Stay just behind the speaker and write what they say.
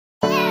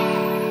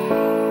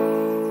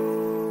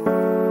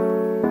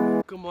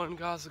good morning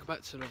guys, welcome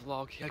back to the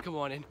vlog. Yeah, good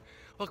morning.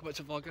 Welcome back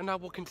to the vlog. I'm now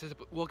walking to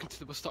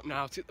the bus stop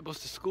now to get the bus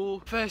to school.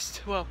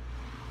 First, well,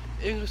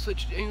 English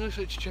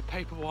literature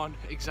paper 1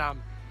 exam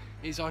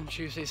is on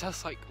Tuesday. So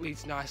that's like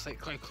leads nice,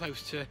 like quite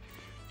close to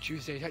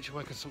Tuesday. It's actually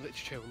working some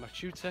literature with my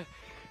tutor.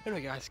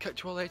 Anyway guys,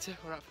 catch you all later.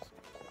 Alright.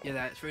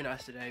 Yeah, it's very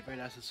nice today, very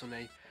nice and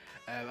sunny.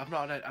 I've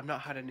not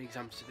had any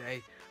exams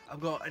today. I've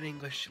got an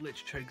English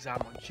literature exam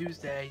on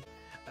Tuesday.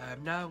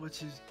 Now we're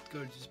just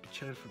going to just be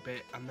chilling for a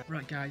bit. And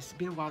right guys, it's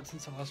been a while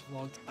since I last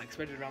vlogged, like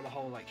spread it around the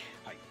whole like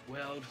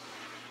world,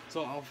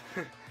 sort of.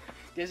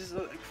 There's this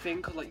like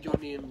thing called like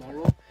Yanny and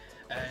Laurel.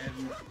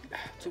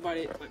 Talk about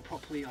it like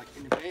properly like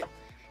in a bit.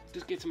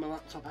 Just getting my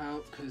laptop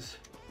out because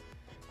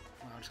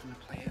well, I'm just gonna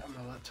play it on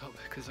my laptop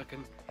because I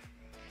can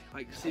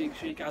like show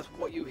you guys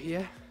what you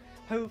hear.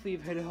 Hopefully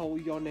you've heard of the whole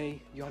Yanny.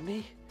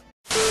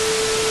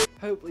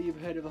 Hopefully you've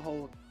heard of the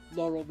whole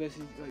Laurel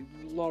versus like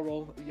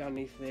Laurel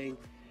Yanny thing.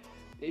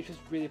 It's just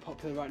really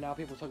popular right now.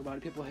 People talk about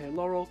it. People hear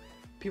Laurel,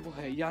 people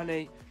hear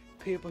Yanny,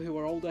 people who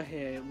are older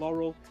hear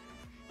Laurel.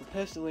 But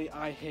personally,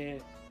 I hear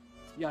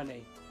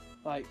Yanny.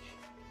 Like,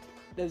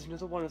 there's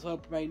another one as well,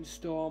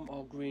 Brainstorm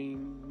or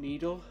Green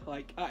Needle.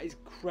 Like, that is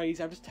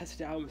crazy. I've just tested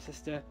it out with my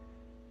sister.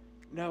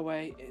 No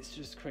way, it's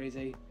just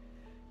crazy.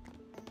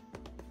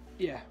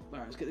 Yeah,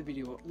 alright, let's get the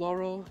video up.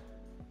 Laurel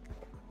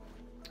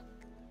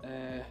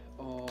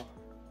or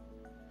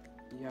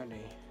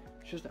Yanny.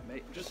 Just that,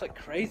 mate. Just like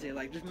crazy,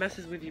 like just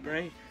messes with your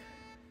brain.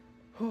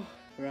 Whew.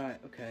 Right,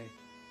 okay.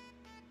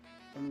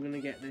 I'm gonna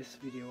get this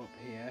video up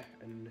here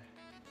and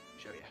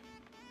show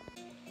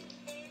you.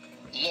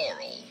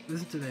 Laurel.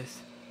 Listen to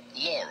this.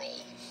 Laurel.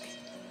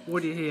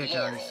 What do you hear,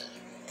 guys?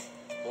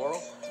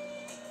 Laurel.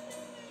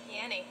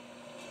 Yanny.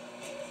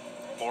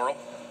 Laurel.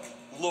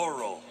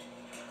 Laurel.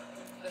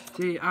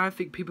 See, I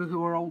think people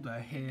who are older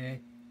hear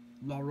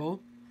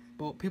Laurel,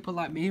 but people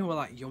like me who are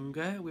like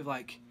younger with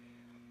like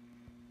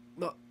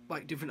not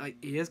like different like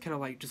ears, kind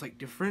of like just like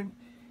different,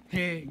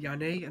 hear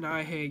Yanny, and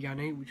I hear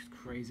Yanny, which is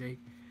crazy.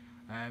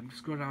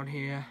 Just go down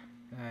here.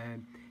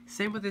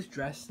 Same with this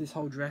dress, this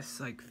whole dress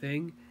like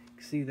thing. You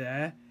can see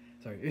there.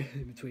 Sorry,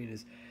 in between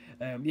us.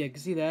 Yeah, you can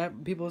see there.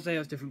 People say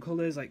it's different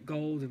colours, like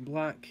gold and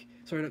black.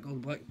 Sorry, not gold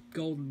and black.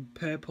 Gold and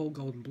purple,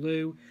 gold and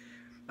blue.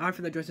 I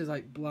think the dress is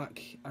like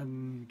black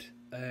and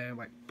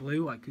like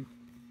blue, like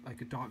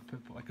a dark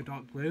purple, like a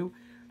dark blue.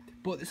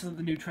 But this is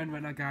the new trend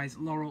right now, guys.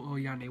 Laurel or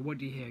Yanny. What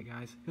do you hear,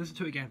 guys? Listen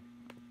to it again.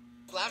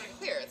 Loud and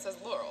clear. It says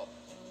Laurel.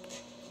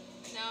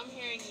 Now I'm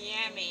hearing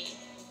Yammy.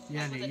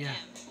 Yanny, with an yeah. M.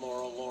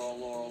 Laurel, Laurel,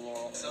 Laurel,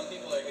 Laurel. Some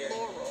people are hearing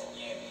Laurel.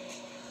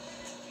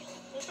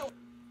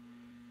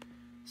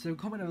 So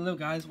comment down below,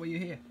 guys, what you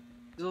hear.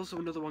 There's also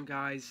another one,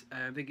 guys.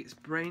 I think it's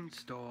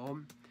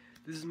Brainstorm.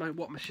 This is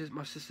what my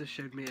sister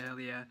showed me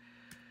earlier.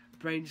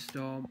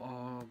 Brainstorm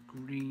or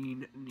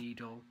Green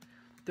Needle.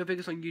 Don't think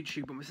it's on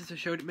YouTube, but my sister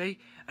showed it me.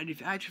 And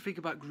if you actually think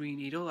about Green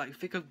Needle, like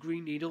think of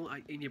Green Needle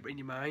like in your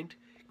mind,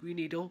 Green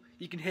Needle,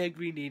 you can hear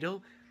Green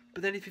Needle.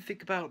 But then if you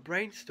think about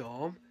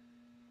Brainstorm,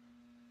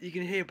 you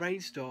can hear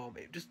Brainstorm.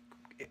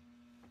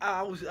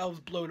 I was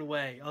blown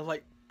away. I was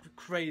like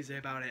crazy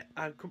about it.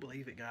 I couldn't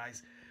believe it,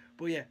 guys.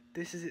 But yeah,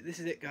 this is it. This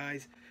is it,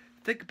 guys.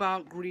 Think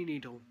about Green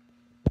Needle.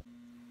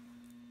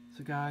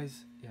 So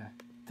guys, yeah,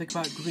 think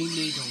about Green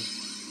Needle.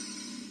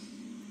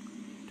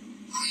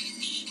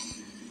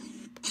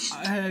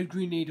 I heard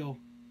Green Needle.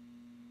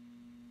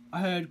 I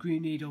heard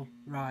Green Needle.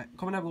 Right.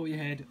 Comment down below what you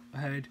heard. I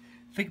heard.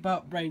 Think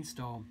about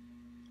Brainstorm.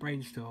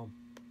 Brainstorm.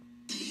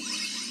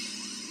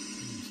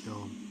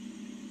 Brainstorm.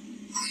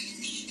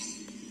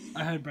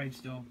 I heard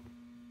Brainstorm.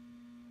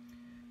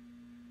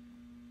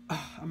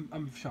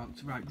 I'm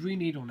shocked. Right. Green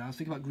Needle now. Let's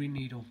think about Green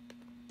Needle.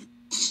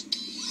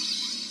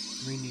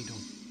 Green Needle.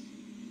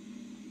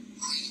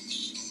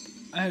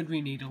 I heard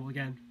Green Needle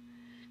again.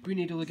 Green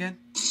Needle again.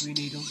 Green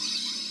Needle.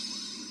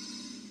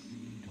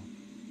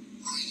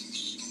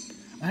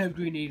 I heard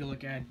Green Needle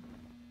again.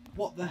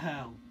 What the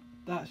hell?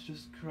 That's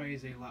just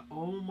crazy. Like,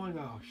 oh my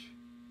gosh.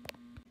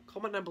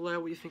 Comment down below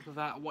what you think of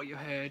that, what you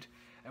heard,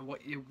 and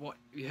what you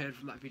heard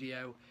from that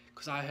video.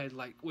 Because I heard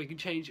like, we can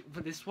change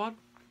for this one,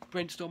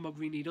 Brainstorm or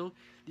Green Needle.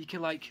 You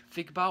can like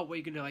think about what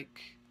you're gonna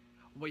like,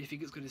 what you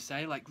think it's gonna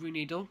say. Like Green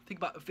Needle. Think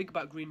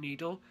about Green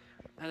Needle,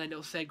 and then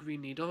it'll say Green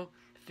Needle.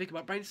 Think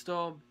about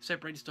Brainstorm. Say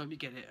Brainstorm. You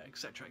get it,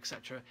 etc.,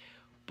 etc.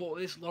 But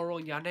this Laurel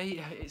and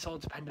Yanny, it's all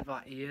dependent on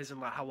like ears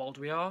and like how old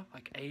we are,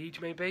 like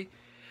age maybe.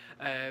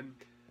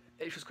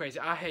 It's just crazy.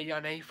 I hear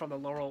Yanny from the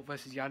Laurel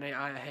versus Yanny.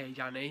 I hear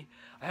Yanny.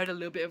 I heard a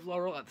little bit of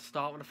Laurel at the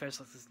start when I first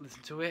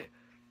listened to it,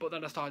 but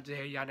then I started to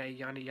hear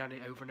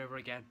Yanny over and over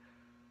again.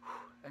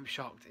 I'm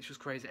shocked. It's just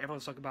crazy.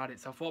 Everyone's talking about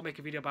it, so I thought I'd make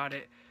a video about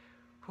it.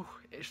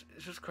 It's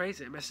just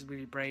crazy. It messes with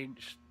your brain.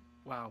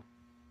 Wow.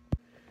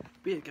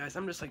 But yeah, guys,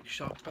 I'm just like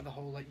shocked by the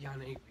whole like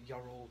Yanny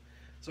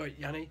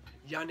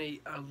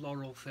and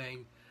Laurel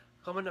thing.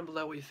 Comment down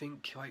below what you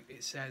think, like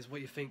it says,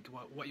 what you think,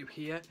 what you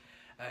hear.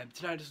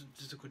 Tonight is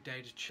just a good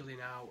day, just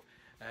chilling out.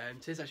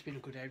 Today's actually been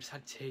a good day. I just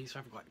had tea, so I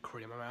haven't got like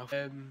curry in my mouth.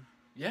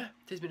 Yeah,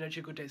 today's been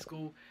actually a good day at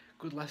school.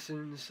 Good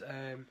lessons.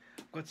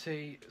 Got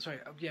tea. Sorry,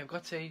 yeah, I've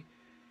got tea.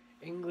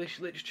 English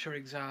literature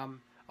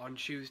exam on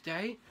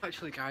Tuesday.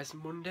 Actually, guys,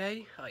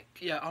 Monday.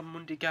 On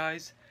Monday,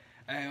 guys.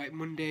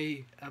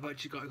 Monday, I've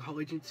actually got a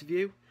college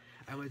interview.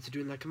 I went to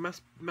doing like a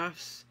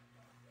maths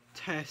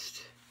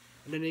test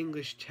and an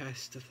English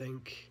test, I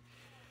think,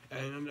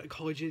 and a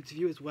college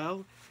interview as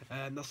well.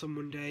 That's on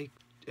Monday.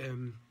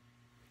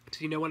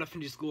 So when I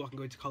finish school, I can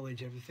go to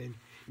college and everything.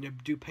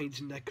 Do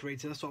painting,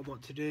 decorating. That's what I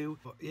want to do.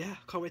 But yeah,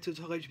 can't wait to go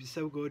to college. It'll be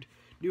so good.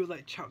 New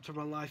chapter of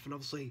my life, and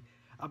obviously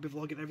I'll be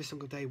vlogging every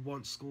single day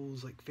once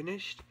school's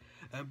finished.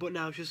 But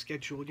now it's just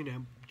scheduled.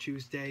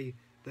 Tuesday,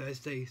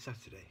 Thursday,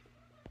 Saturday.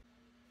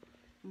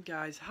 And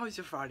guys, how's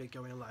your Friday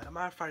going?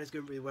 My Friday's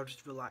going really well,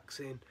 just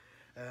relaxing.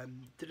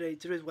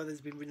 Today's weather's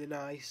been really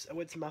nice. I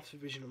went to maths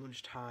revision at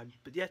lunchtime,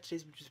 but yeah,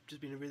 today's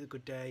just been a really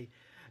good day.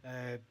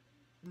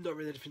 Not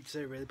really anything to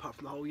say really, apart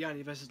from the whole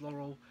Yanny versus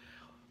Laurel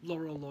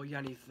or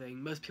Yanny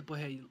thing. Most people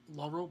hear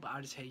Laurel, but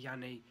I just hear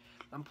Yanny.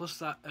 And plus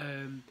that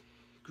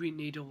Green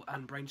Needle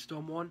and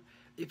Brainstorm one.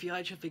 If you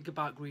actually think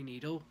about Green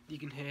Needle, you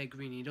can hear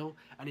Green Needle,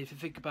 and if you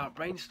think about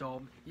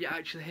Brainstorm, you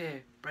actually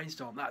hear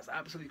Brainstorm. That's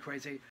absolutely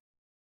crazy.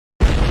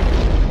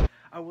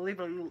 I will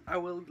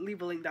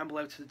leave a link down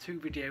below to the 2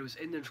 videos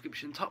in the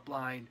description top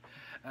line,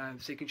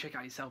 so you can check it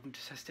out yourself and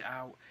just test it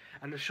out.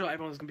 And I'm sure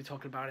everyone's going to be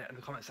talking about it in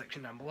the comment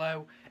section down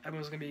below.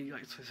 Everyone's going to be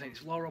saying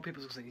it's Laurel,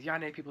 people are saying it's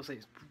Yanny, people say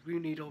it's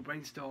Green Needle,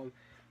 Brainstorm.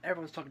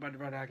 Everyone's talking about it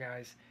right now,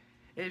 guys.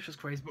 It's just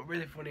crazy, but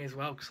really funny as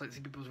well, because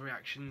see people's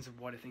reactions of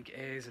what I think it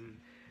is, and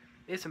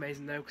it's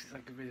amazing though, because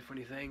it's a really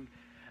funny thing,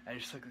 and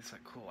it's just this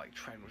cool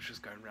trend which is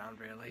going around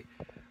really.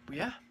 But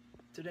yeah.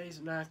 Today's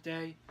a nice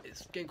day.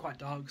 It's getting quite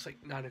dark. It's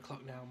 9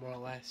 o'clock now, more or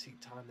less. See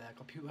time there,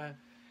 computer.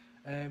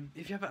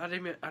 If you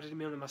haven't added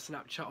me on my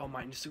Snapchat or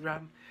my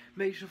Instagram,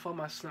 make sure to follow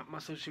my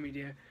social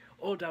media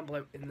all down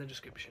below in the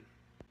description.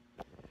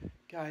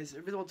 Guys, I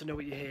really want to know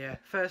what you hear.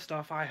 First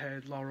off, I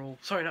heard Laurel.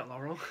 Sorry, not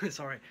Laurel.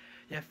 Sorry.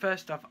 Yeah,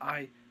 first off,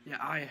 I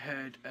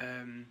heard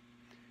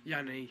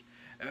Yanny.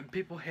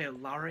 People hear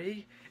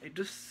Larry. It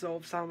does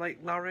sort of sound like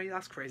Larry.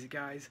 That's crazy,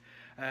 guys.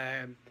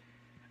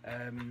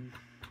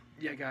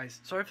 Yeah, guys,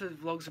 sorry if the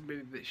vlogs are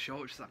maybe a bit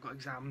short, just I've got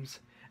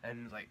exams,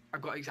 and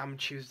I've got exam on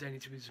Tuesday, I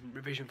need to do some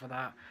revision for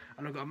that,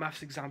 and I've got a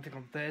maths exam thing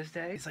on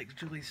Thursday. It's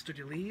Julie's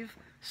study leave,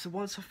 so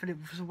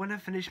when I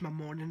finish my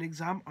morning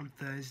exam on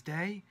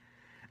Thursday,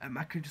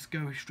 I can just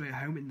go straight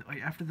home,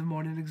 and after the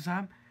morning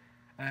exam,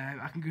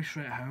 I can go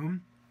straight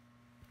home,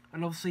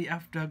 and obviously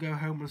after I go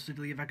home on study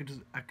leave,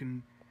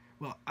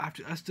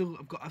 I've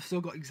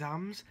still got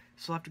exams,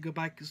 so I have to go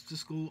back to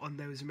school on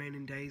those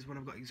remaining days when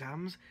I've got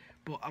exams.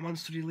 But I'm on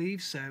study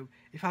leave, so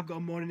if I've got a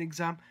morning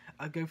exam,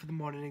 I'll go for the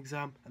morning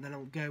exam, and then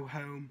I'll go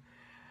home.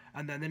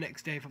 And then the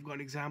next day, if I've got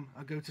an exam,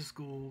 I'll go to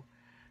school,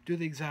 do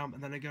the exam,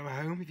 and then I go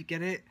home. If you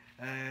get it,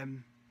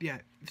 yeah.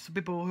 Some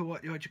people who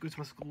actually go to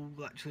my school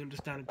will actually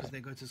understand because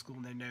they go to school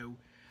and they know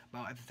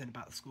about everything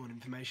about the school and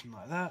information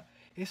like that.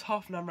 It's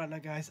 30:30 right now,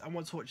 guys. I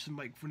want to watch some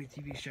funny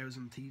TV shows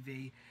on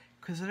TV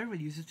because I don't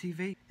really use the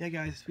TV. Yeah,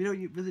 guys, I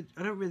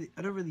don't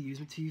really use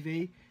my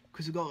TV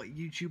because we've got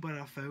YouTube on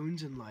our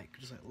phones and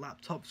just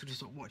laptops. So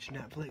just watch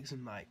Netflix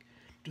and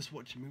just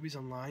watching movies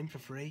online for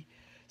free.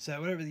 So I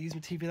don't really use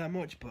my TV that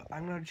much, but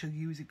I'm gonna actually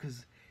use it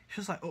because it's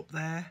just up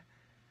there,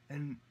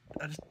 and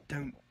I just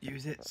don't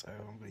use it. So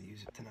I'm gonna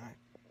use it tonight.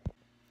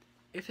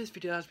 If this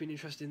video has been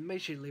interesting,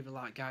 make sure you leave a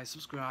like, guys,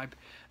 subscribe.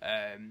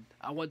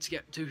 I want to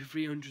get to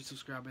 300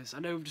 subscribers. I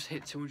know we've just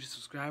hit 200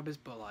 subscribers,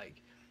 but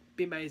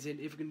be amazing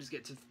if we can just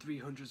get to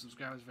 300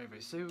 subscribers very,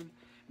 very soon.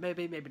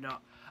 Maybe, maybe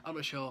not. I'm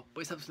not sure,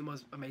 but it's absolutely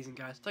most amazing,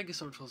 guys. Thank you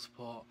so much for the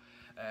support.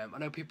 I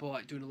know people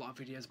doing a lot of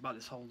videos about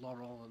this whole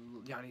Laurel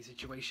and Yanny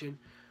situation,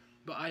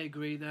 but I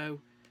agree though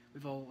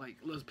with all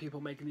loads of people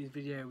making these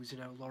videos,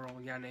 Laurel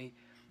and Yanny.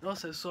 I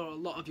also saw a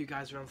lot of you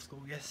guys around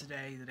school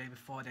yesterday, the day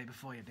before.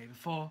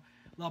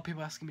 A lot of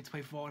people asking me to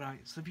play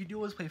Fortnite, so if you do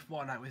always play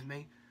Fortnite with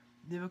me,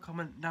 leave a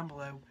comment down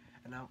below,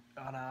 and I'll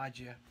add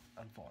you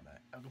on Fortnite.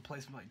 I'm gonna play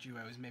some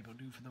duos, maybe I'll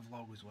do for the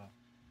vlog as well.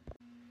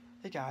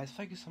 Hey guys,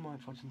 thank you so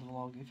much for watching the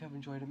vlog. If you have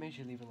enjoyed it, make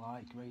sure you leave a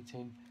like,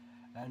 rating,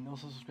 and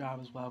also subscribe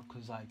as well,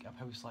 because I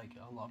post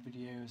a lot of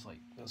videos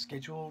that are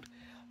scheduled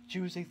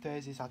Tuesday,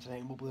 Thursday, Saturday,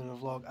 and we'll be doing a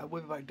vlog. I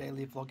will be back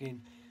daily vlogging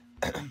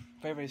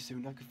very, very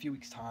soon, a few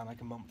weeks time,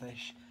 a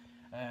month-ish.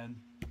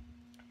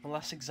 My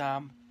last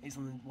exam is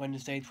on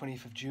Wednesday,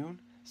 20th of June.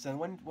 So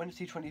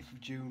Wednesday, 20th of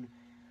June,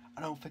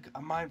 I don't think I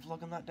might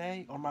vlog on that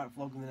day, or I might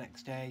vlog on the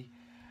next day,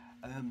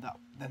 and then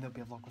there'll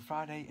be a vlog on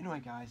Friday.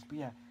 Anyway, guys, but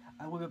yeah,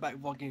 I will be back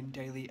vlogging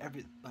daily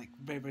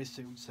very, very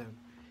soon. So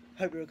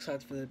hope you're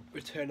excited for the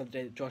return of the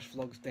day that Josh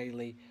vlogs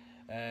daily.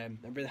 I'm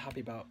really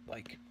happy about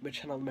my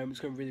channel at the moment.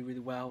 It's going really, really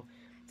well.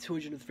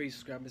 203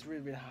 subscribers,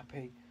 really, really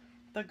happy.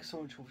 Thank you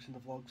so much for watching the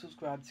vlog.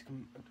 Subscribe to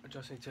come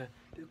adjusting to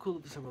do cool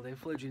of the single day.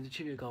 Follow dreams,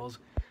 achieve your goals.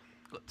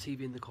 Got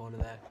TV in the corner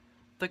there.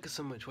 Thank you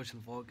so much for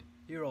watching the vlog.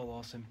 You're all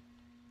awesome.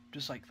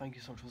 Just thank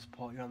you so much for the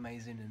support. You're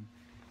amazing, and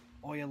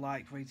all your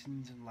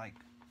ratings and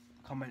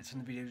comments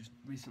on the videos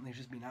recently has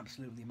just been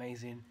absolutely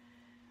amazing.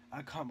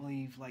 I can't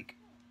believe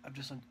I've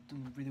just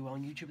done really well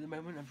on YouTube at the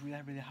moment. I'm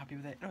really, really happy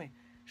with it. Anyway,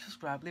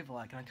 subscribe, leave a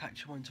like, and I'll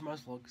catch you on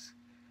tomorrow's vlogs.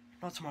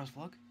 Not tomorrow's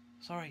vlog.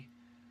 Sorry.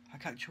 I'll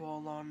catch you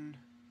all on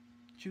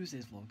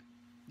Tuesday's vlog.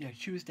 Yeah,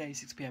 Tuesday,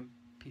 6 PM.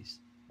 Peace.